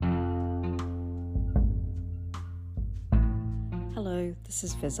Hello, this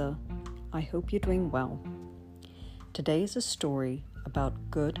is Viza. I hope you're doing well. Today is a story about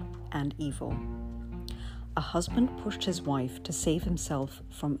good and evil. A husband pushed his wife to save himself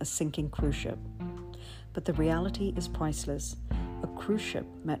from a sinking cruise ship. But the reality is priceless. A cruise ship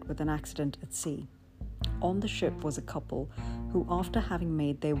met with an accident at sea. On the ship was a couple who, after having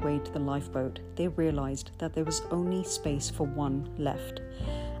made their way to the lifeboat, they realized that there was only space for one left.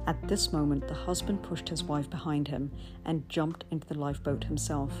 At this moment, the husband pushed his wife behind him and jumped into the lifeboat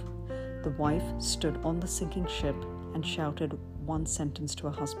himself. The wife stood on the sinking ship and shouted one sentence to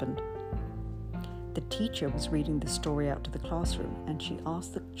her husband. The teacher was reading the story out to the classroom, and she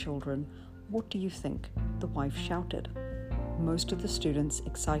asked the children, "What do you think?" The wife shouted. Most of the students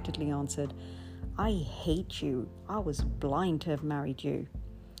excitedly answered, "I hate you. I was blind to have married you."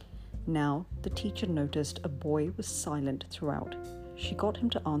 Now, the teacher noticed a boy was silent throughout. She got him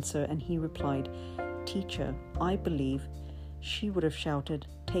to answer, and he replied, "Teacher, I believe." She would have shouted,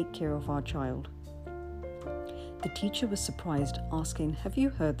 "Take care of our child." The teacher was surprised, asking, "Have you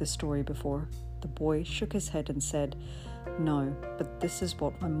heard this story before?" The boy shook his head and said, "No, but this is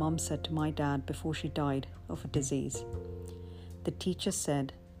what my mum said to my dad before she died of a disease." The teacher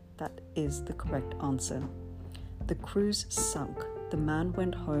said, "That is the correct answer." The cruise sunk. The man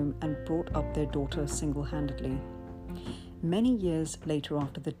went home and brought up their daughter single-handedly. Many years later,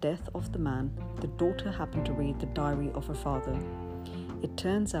 after the death of the man, the daughter happened to read the diary of her father. It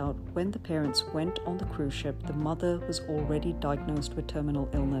turns out when the parents went on the cruise ship, the mother was already diagnosed with terminal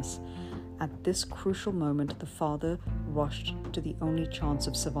illness. At this crucial moment, the father rushed to the only chance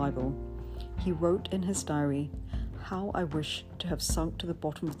of survival. He wrote in his diary, "How I wish to have sunk to the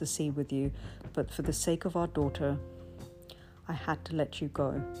bottom of the sea with you, but for the sake of our daughter, I had to let you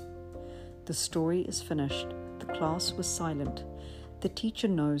go." The story is finished. The class was silent. The teacher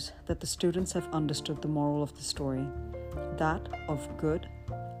knows that the students have understood the moral of the story, that of good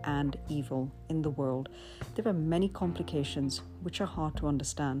and evil in the world. There are many complications which are hard to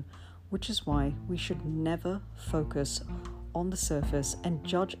understand, which is why we should never focus on the surface and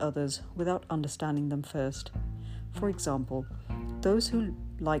judge others without understanding them first. For example, those who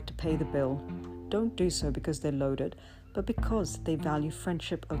like to pay the bill don't do so because they're loaded, but because they value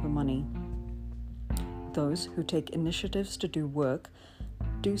friendship over money. Those who take initiatives to do work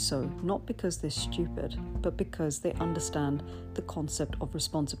do so not because they're stupid, but because they understand the concept of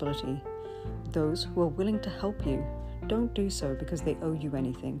responsibility. Those who are willing to help you don't do so because they owe you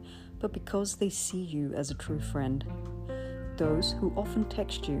anything, but because they see you as a true friend. Those who often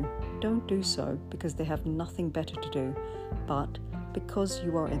text you don't do so because they have nothing better to do, but because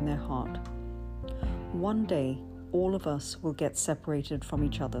you are in their heart. One day, all of us will get separated from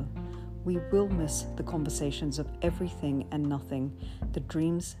each other. We will miss the conversations of everything and nothing, the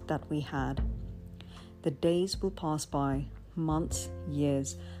dreams that we had. The days will pass by, months,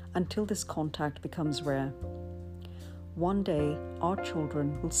 years, until this contact becomes rare. One day, our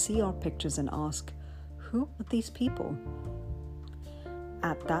children will see our pictures and ask, "Who are these people?"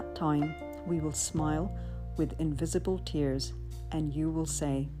 At that time, we will smile with invisible tears, and you will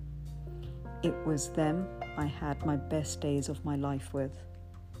say, "It was them I had my best days of my life with."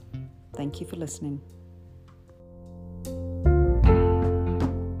 Thank you for listening.